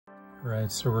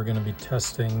Right, so we're going to be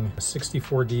testing a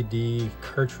 64DD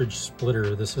cartridge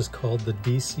splitter. This is called the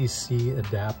DCC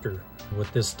Adapter.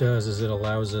 What this does is it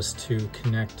allows us to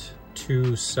connect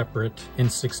two separate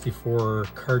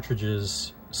N64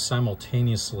 cartridges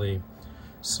simultaneously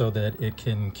so that it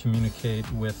can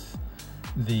communicate with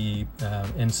the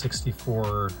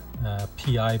N64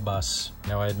 PI bus.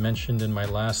 Now, I had mentioned in my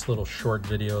last little short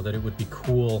video that it would be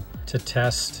cool to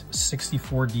test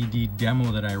 64DD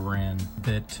demo that I ran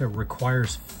that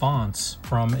requires fonts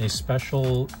from a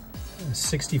special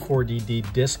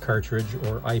 64DD disk cartridge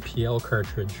or IPL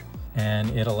cartridge, and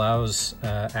it allows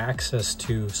access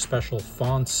to special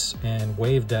fonts and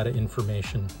wave data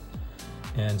information.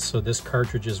 And so this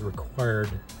cartridge is required,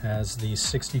 as the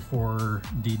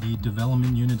 64DD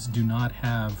development units do not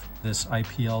have this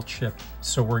IPL chip.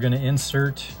 So we're going to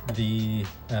insert the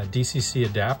DCC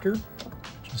adapter.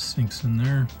 Just sinks in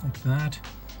there like that.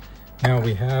 Now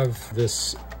we have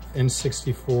this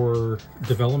N64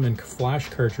 development flash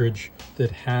cartridge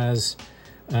that has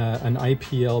an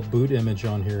IPL boot image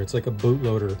on here. It's like a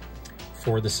bootloader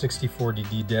for the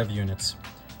 64DD Dev units.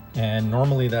 And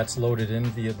normally that's loaded in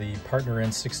via the partner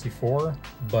N64,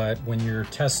 but when you're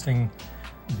testing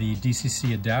the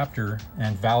DCC adapter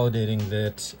and validating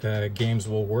that games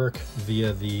will work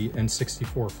via the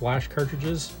N64 flash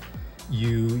cartridges,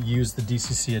 you use the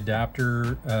DCC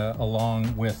adapter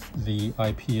along with the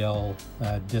IPL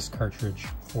disk cartridge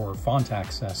for font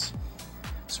access.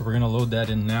 So we're going to load that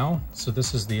in now. So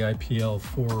this is the IPL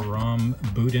 4 ROM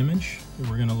boot image that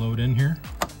we're going to load in here.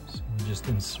 Just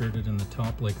insert it in the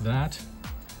top like that.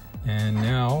 And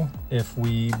now if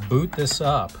we boot this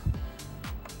up,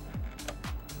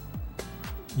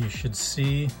 you should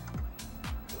see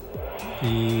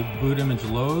the boot image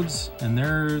loads, and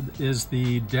there is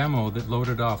the demo that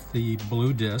loaded off the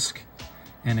blue disk.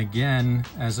 And again,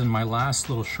 as in my last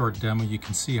little short demo, you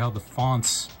can see how the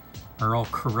fonts are all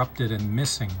corrupted and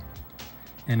missing.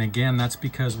 And again, that's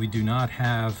because we do not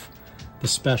have the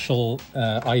special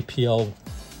IPL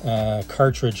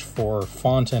cartridge for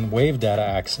font and wave data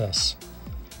access.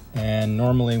 And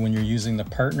normally when you're using the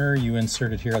partner, you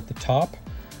insert it here at the top,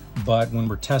 but when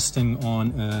we're testing on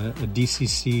a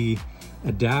DCC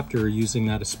adapter using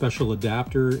that special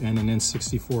adapter and an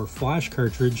N64 flash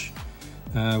cartridge,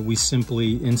 we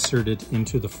simply insert it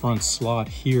into the front slot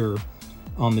here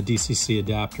on the DCC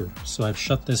adapter. So I've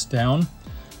shut this down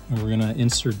and we're going to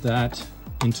insert that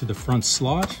into the front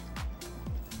slot.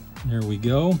 There we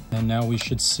go. And now we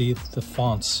should see that the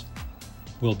fonts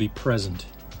will be present.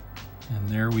 And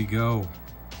there we go.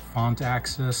 Font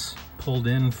access pulled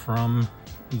in from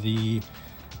the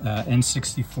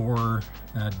N64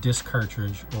 disk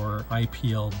cartridge or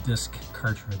IPL disk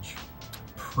cartridge.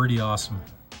 Pretty awesome.